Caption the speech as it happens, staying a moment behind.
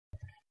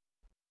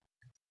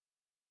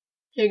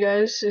Hey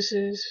guys, this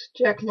is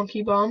Jack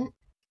Monkey Bomb,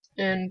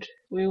 and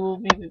we will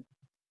be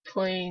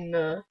playing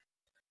the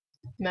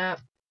map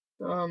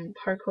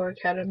Parkour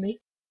Academy.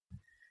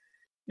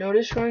 No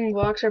destroying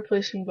blocks or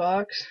placing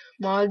blocks.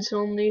 Mods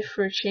only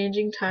for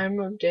changing time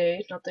of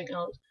day, nothing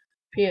else.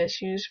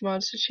 PS, use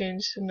mods to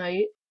change to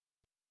night.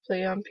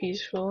 Play on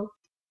peaceful.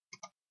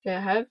 Okay, I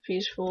have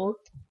peaceful,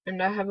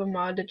 and I have a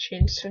mod to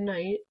change to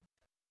night.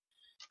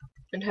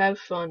 And have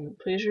fun.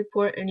 Please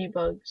report any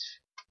bugs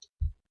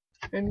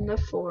in the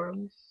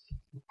forum.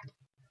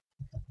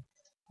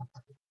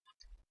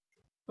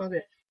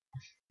 Okay.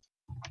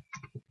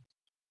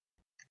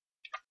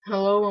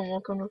 Hello and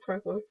welcome to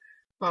Parkour.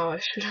 Oh, I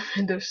should have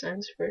made those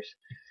signs first.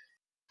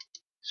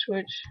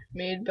 Switch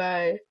made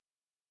by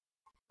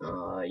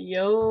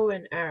Yo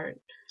and Aaron.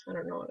 I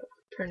don't know how to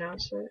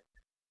pronounce it.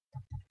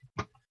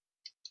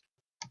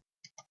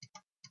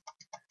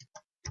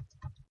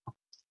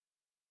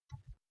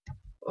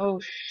 Oh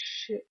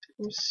shit,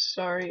 I'm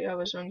sorry, I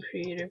was on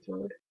creative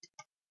mode.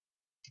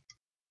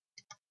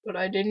 But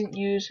I didn't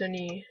use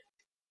any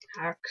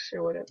hacks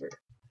or whatever.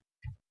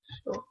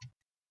 So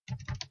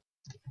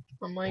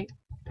I'm like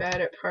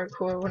bad at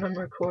parkour when I'm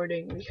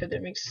recording because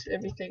it makes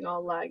everything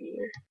all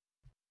laggier.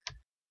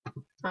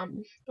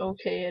 I'm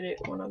okay at it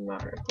when I'm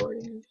not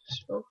recording,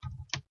 so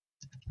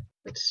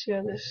let's see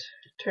how this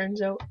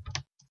turns out.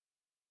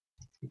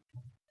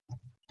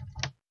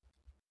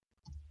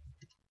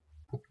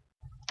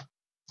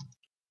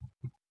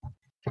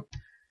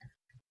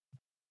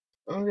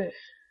 Okay.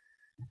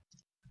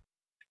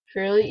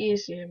 Fairly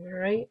easy, am I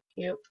right?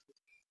 Yep.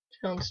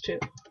 Sounds too.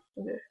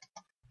 Okay.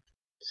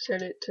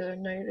 Set it to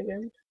night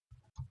again.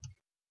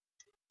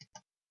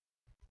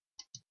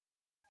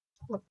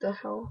 What the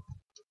hell?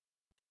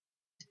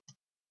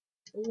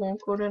 It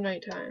won't go to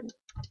nighttime.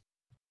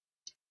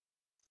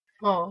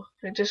 Oh,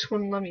 it just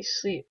wouldn't let me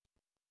sleep.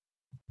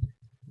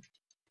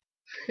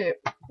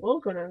 It will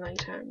go to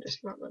nighttime,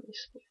 just not let me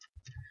sleep.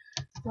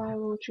 Why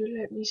won't you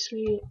let me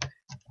sleep?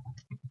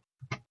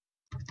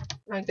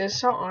 I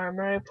guess that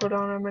armor I put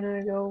on a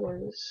minute ago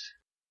was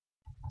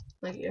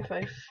like if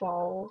I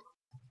fall,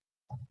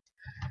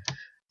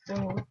 I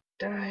won't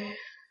die.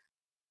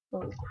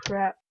 Oh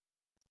crap.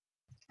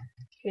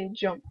 Okay,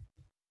 jump.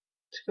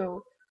 Let's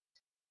go.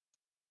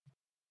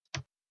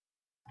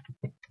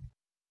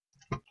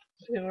 So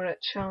we're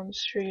at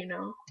challenge 3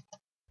 now.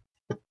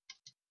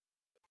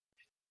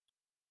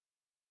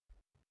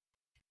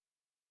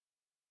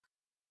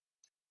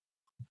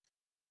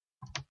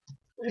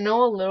 I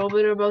know a little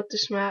bit about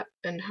this map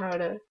and how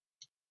to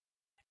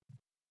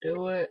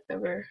do it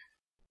ever.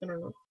 I don't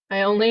know.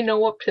 I only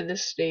know up to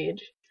this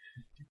stage.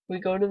 We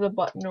go to the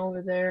button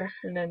over there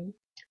and then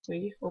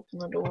we open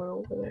the door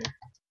over there.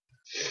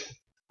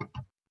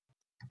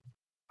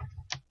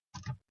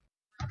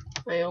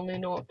 I only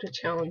know up to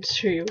challenge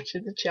 3, which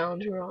is the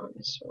challenge we're on,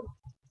 so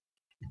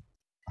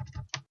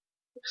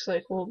looks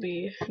like we'll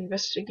be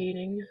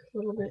investigating a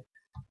little bit.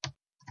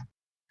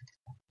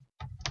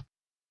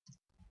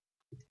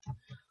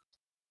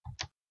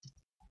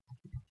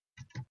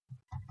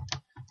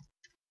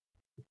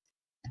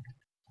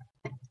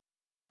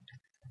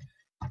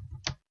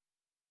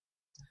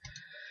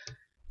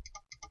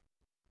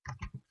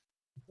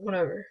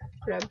 Whatever,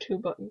 grab 2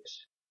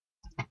 buttons.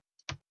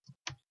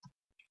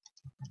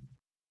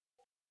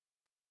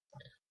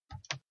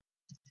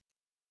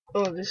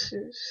 Oh, this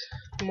is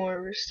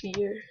more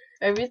riskier.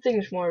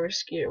 Everything's more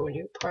riskier when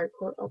you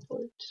parkour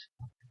upwards.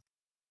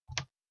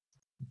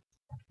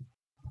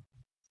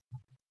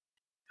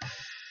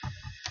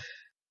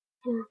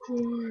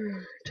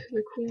 Parkour to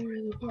the corner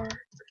of the park.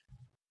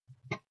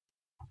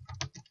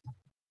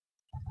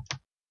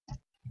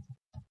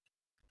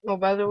 Oh,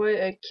 by the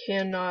way, I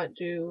cannot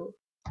do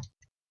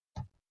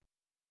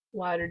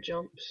ladder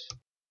jumps.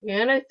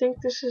 And I think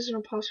this is an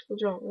impossible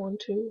jump. 1,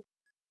 2,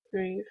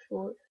 3,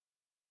 4,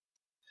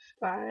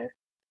 5.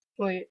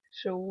 Wait,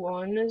 so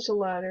 1 is a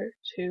ladder,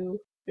 2,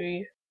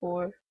 3,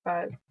 4,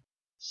 5,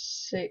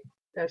 6.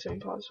 That's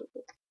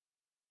impossible.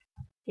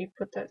 He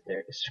put that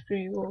there to screw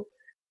you over.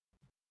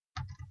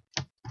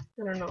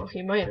 I don't know,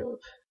 he might have.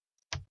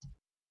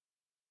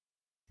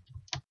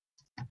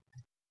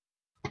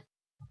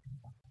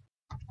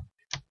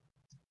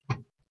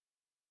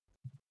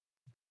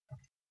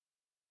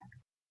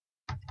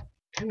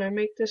 Can I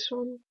make this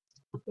one?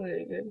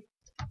 Really good.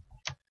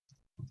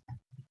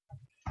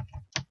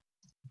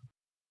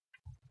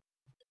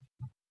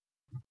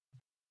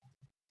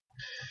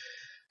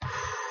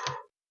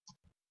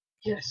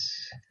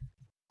 Yes.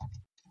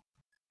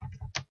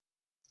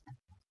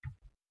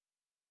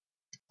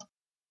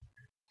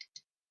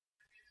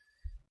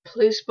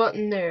 Place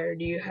button there.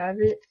 Do you have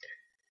it?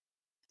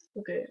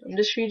 Okay, I'm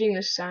just reading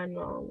the sign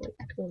while I'm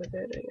like going to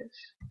bed, I guess.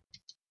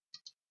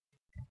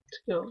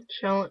 Let's go.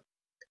 Challenge.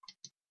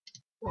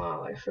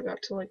 Wow, I forgot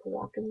to like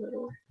walk in the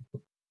door.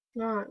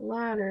 Not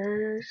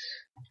ladders.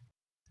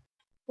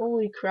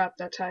 Holy crap,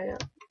 that's high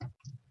up.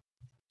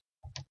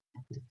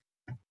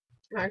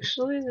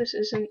 Actually, this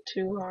isn't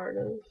too hard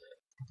of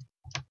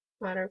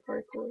ladder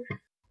parkour.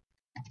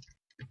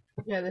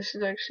 Yeah, this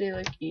is actually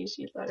like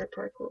easy ladder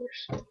parkour,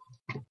 so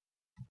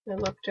I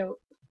lucked out.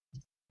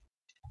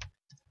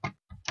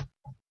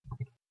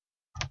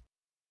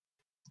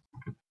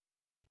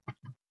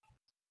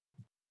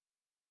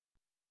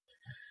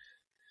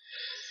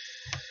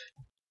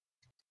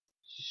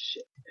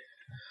 Shit.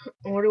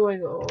 Where do I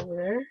go? Over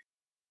there?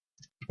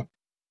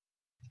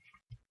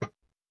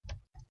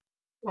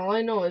 All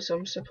I know is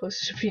I'm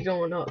supposed to be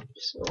going up,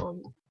 so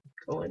I'm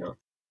going up.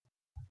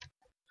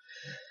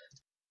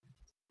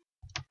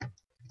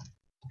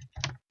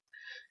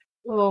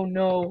 Oh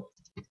no.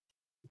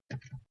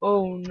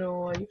 Oh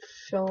no, I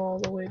fell all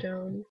the way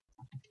down.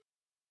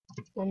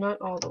 Well, not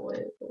all the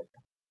way, but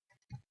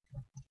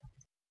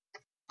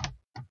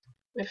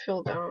I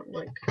fell down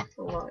like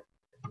a lot.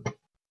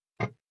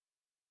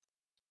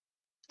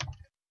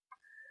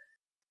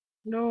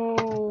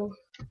 No.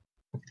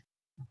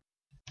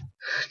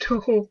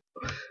 No.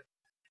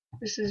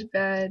 This is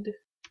bad.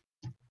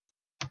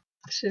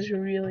 This is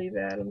really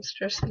bad. I'm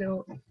stressing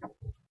out.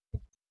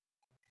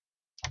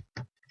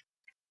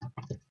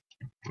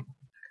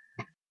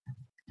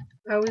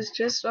 I was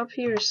just up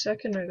here a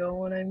second ago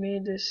when I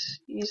made this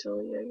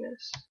easily, I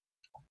guess.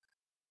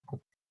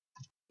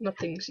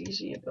 Nothing's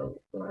easy about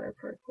ladder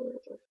parkour,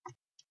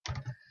 but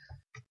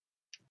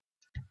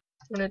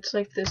when it's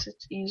like this,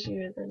 it's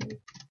easier than,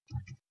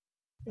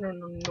 I don't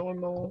know,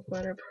 normal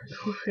ladder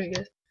parkour, I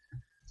guess.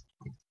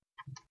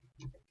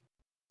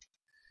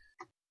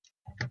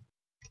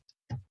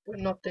 But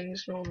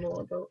nothing's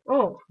normal about.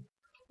 Oh!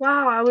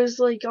 Wow, I was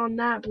like on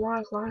that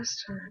block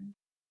last time.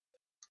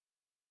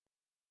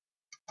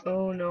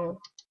 Oh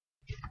no.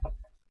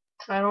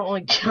 I don't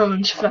like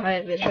challenge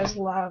 5, it has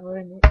lava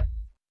in it.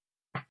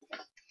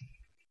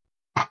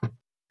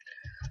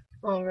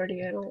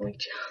 Already I don't like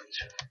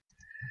challenge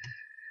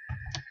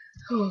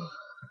 5.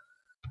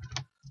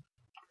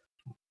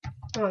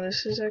 Oh,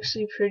 this is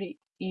actually pretty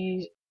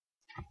easy.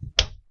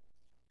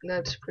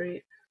 That's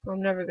great. I'm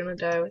never gonna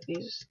die with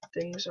these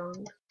things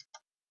on.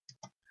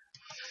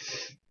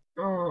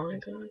 Oh my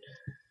god.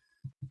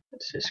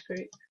 That's just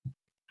great.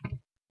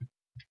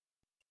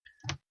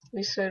 At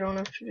least I don't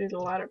have to do the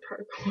ladder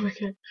parkour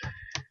again.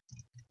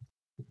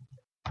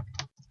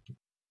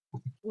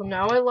 Well,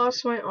 now I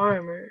lost my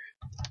armor.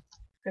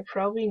 I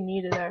probably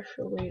needed that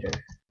for later.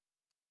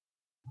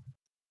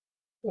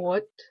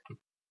 What?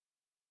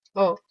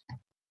 Oh.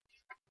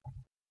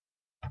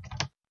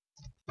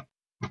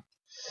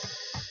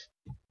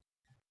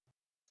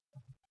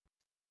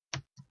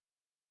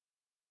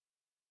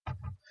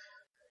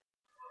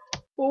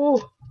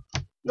 Oh!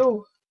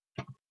 No!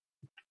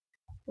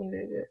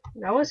 Okay, good.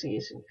 That was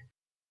easy.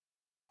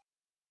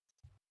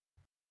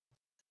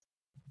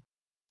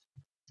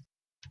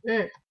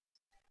 They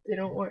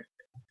don't work.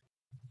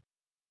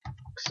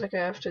 Looks like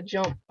I have to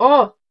jump.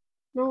 Oh!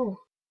 No!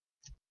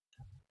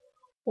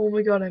 Oh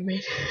my god, I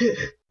made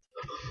it.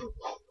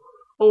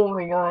 Oh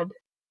my god.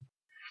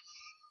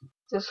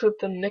 Just with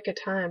the nick of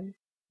time.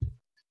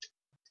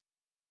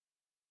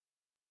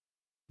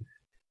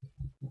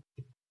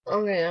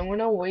 Okay, I'm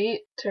gonna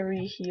wait to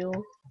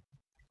reheal.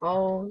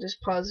 I'll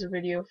just pause the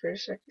video for a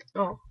second.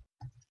 Oh.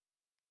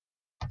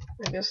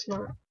 I guess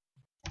not.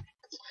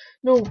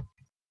 No!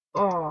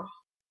 Oh.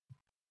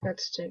 That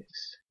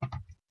stinks.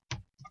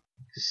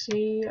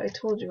 See, I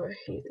told you I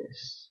hate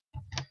this.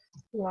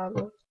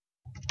 Lava.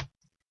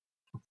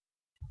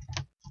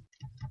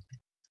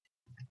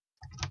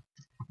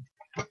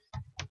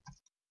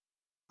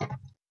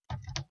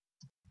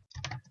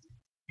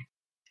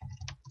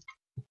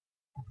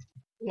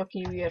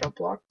 Lucky we had a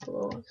block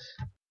below us.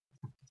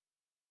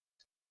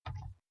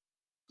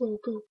 Go,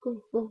 go,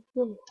 go, go,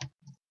 go.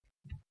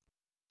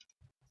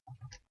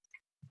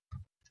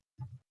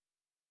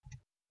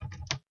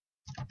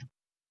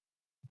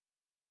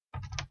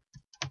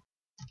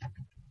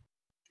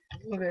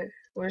 Okay,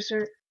 where's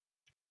her?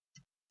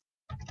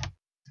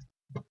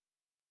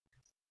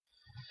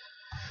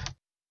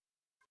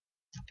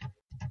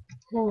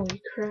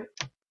 Holy crap.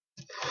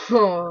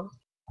 Oh.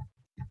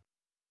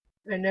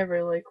 I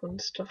never like when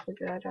stuff like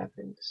that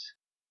happens.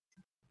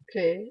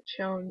 Okay,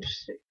 challenge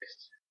 6.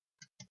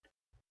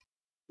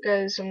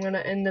 Guys, I'm gonna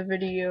end the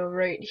video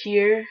right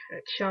here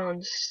at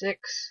challenge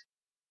 6.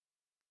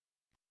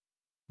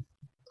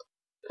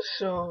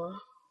 So,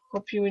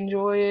 hope you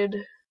enjoyed.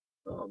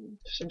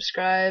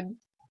 Subscribe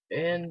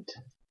and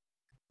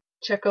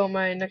check out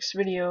my next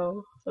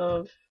video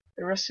of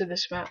the rest of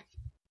this map.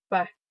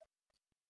 Bye.